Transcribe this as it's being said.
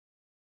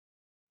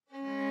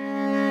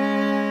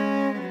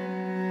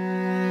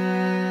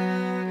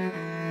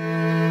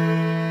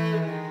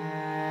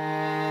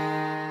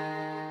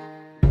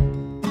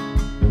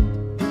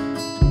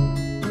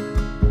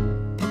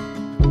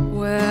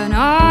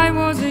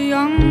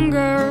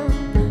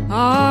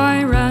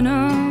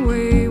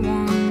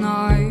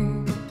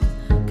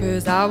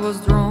I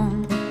was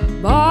drawn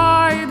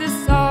by the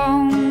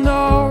sound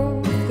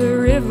of the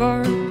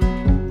river,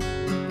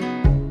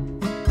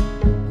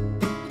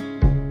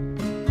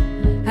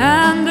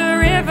 and the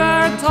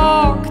river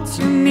talked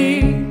to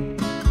me,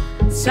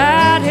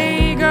 said,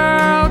 "Hey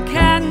girl,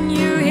 can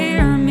you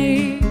hear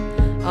me?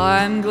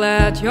 I'm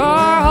glad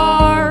your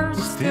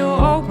heart's still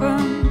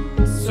open,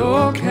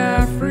 so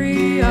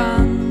carefree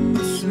and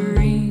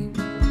serene.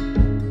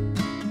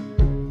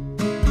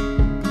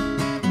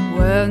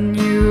 When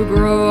you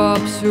grow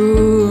up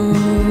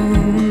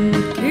soon,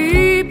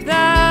 keep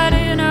that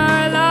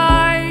inner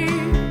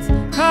light,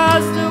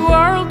 'cause the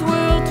world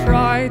will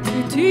try to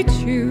teach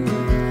you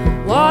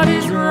what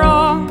is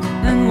wrong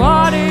and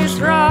what is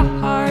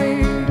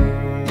right.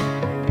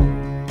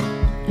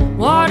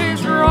 What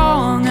is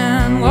wrong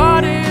and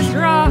what is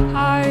right.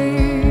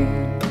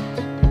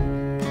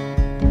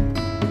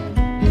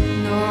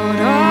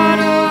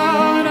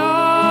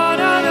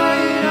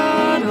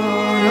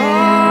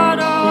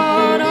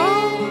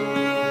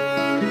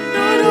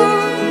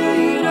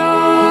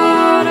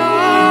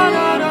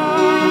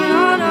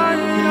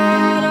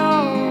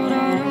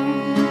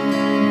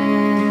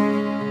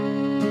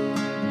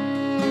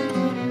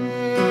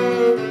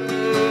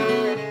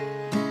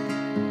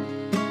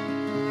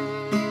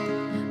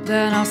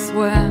 Then I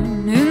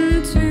swam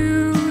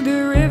into the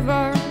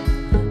river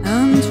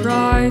and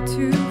tried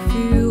to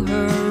feel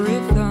her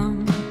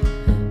rhythm,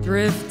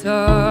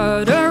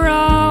 drifted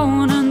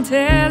around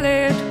until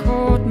it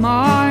caught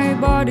my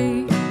body.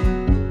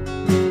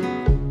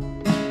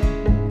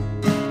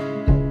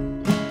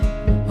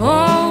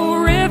 Oh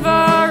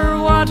river,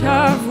 what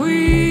have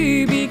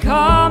we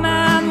become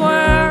and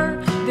where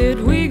did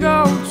we go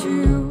to?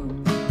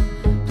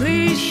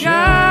 Please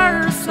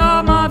share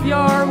some of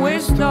your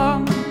wisdom,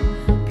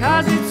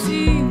 'cause it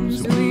seems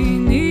we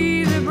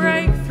need a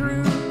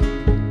breakthrough.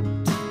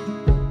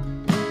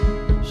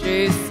 She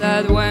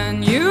said, when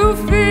you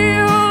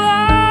feel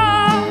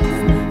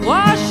lost,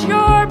 wash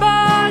your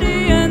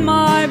body in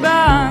my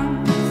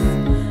banks.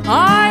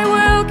 I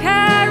will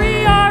carry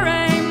your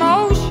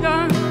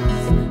emotions,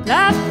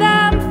 let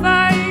them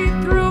fade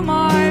through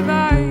my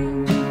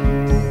veins.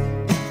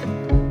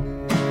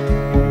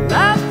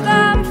 Let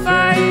them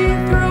fade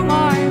through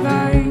my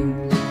veins.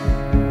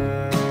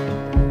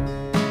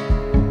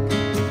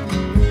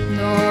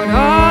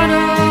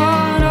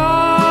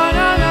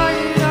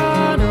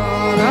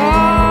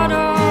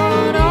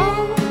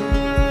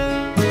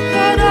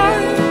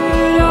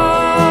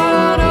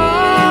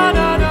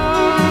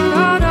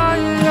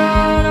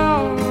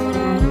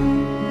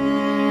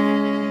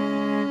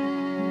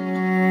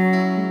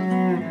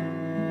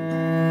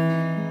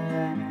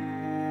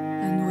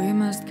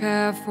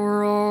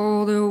 For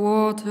all the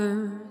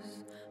waters,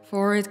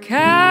 for it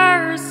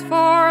cares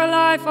for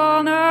life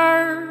on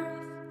earth.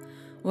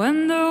 When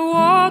the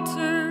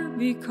water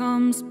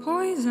becomes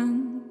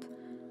poisoned,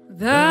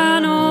 then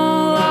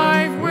all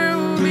life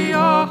will be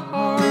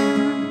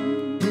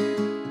harmed.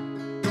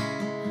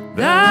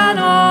 Then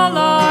all